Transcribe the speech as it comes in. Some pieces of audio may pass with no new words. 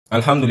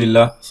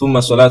Alhamdulillah,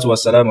 thumma salatu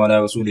wassalamu ala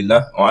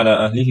rasulillah wa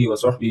ala ahlihi wa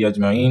sahbihi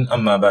ajma'in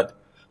amma ba'd.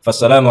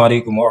 Fassalamu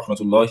alaikum wa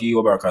rahmatullahi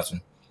wa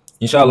barakatuh.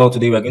 Inshallah,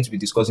 today we are going to be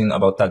discussing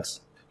about tags.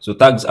 So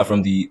tags are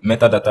from the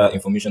metadata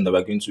information that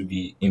we're going to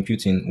be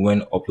imputing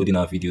when uploading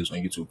our videos on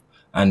YouTube.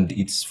 And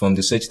it's from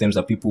the search terms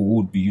that people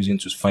would be using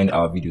to find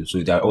our videos.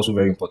 So they are also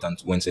very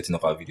important when setting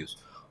up our videos.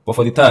 But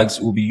for the tags,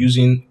 we'll be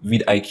using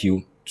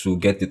vidIQ to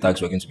get the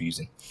tags we're going to be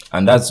using,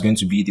 and that's going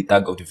to be the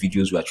tag of the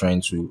videos we are trying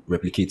to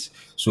replicate.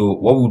 So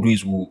what we'll do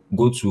is we'll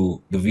go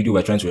to the video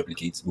we're trying to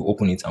replicate, we'll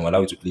open it and we'll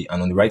allow it to play,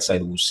 and on the right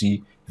side we'll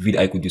see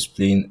vidIQ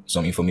displaying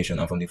some information,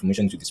 and from the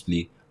information to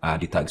display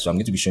the tags. So I'm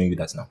going to be showing you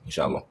that now,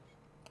 inshallah.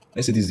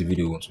 Let's say this is the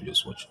video we want to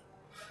just watch.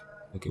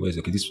 Okay, where is it?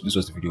 Okay, this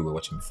was the video we were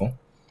watching before.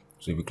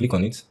 So if we click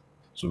on it,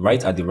 so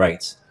right at the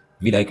right,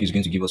 vidIQ is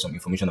going to give us some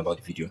information about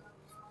the video.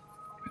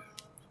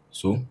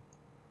 So you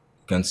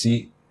can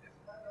see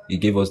it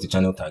gave us the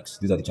channel tags.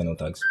 These are the channel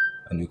tags.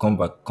 And we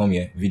come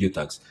here, video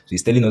tags. So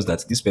it's telling us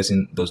that this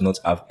person does not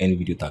have any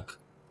video tag.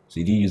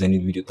 So he didn't use any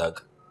video tag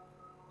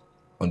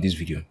on this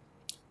video.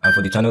 And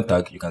for the channel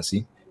tag, you can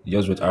see he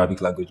just wrote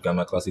Arabic language,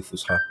 grammar, classic,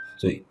 Fusha.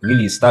 So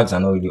really his tags are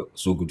not really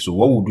so good. So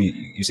what we'll do,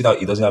 you see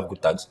that it doesn't have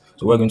good tags.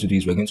 So what we're going to do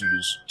is we're going to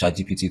use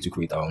ChatGPT to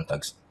create our own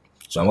tags.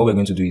 So and what we're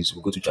going to do is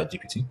we'll go to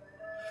ChatGPT.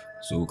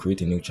 So we'll create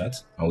a new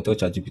chat and we'll tell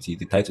ChatGPT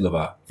the title of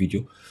our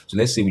video. So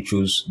let's say we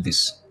chose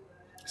this.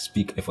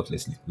 Speak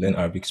effortlessly. Learn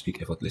Arabic, speak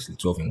effortlessly.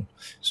 12 in 1.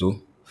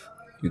 So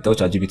you tell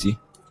ChatGPT,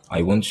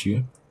 I want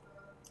you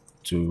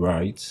to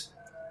write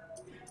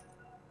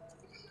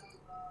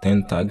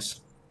 10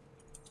 tags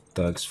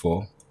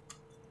for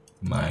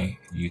my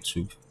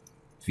YouTube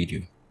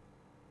video.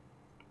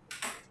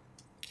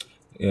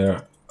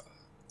 Here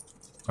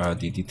are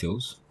the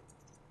details.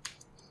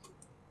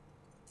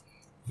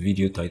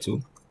 Video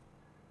title.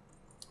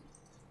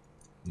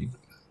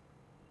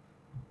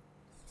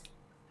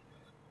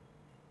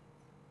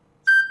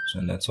 So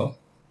and that's all.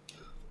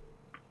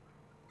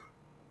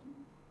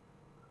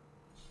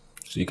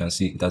 So you can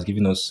see it has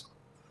given us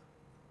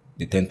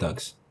the 10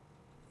 tags.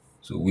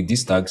 So with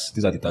these tags,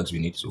 these are the tags we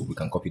need, so we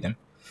can copy them.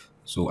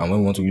 So and when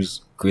we want to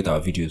create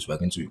our videos, we're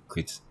going to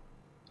create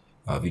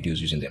our videos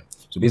using them.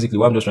 So basically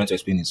what I'm just trying to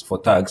explain is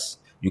for tags,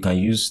 you can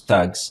use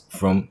tags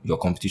from your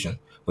competition.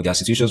 But there are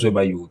situations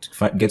whereby you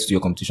would get to your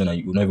competition and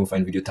you will not even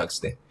find video tags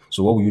there.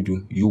 So what will you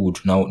do? You would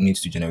now need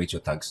to generate your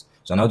tags.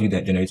 So how do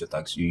you generate your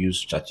tags? You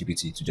use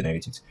ChatGPT to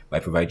generate it by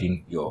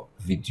providing your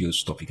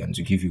video's topic and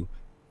to give you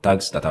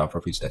tags that are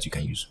appropriate that you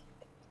can use.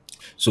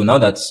 So now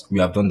that we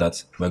have done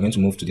that, we're going to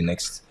move to the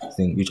next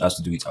thing, which has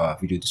to do with our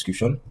video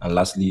description. And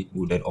lastly,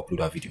 we'll then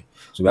upload our video.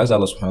 So we ask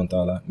Allah subhanahu wa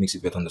ta'ala makes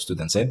it better understood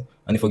and said,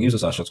 and He forgives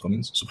us our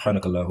shortcomings.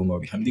 Subhanakallahumma wa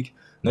bihamdik.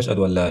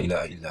 Nashhadu an la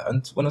ilaha illa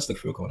ant wa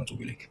nastaghfiruka wa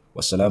natubu ilayk.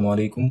 Wassalamu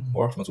alaikum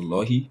wa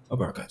rahmatullahi wa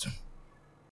barakatuh.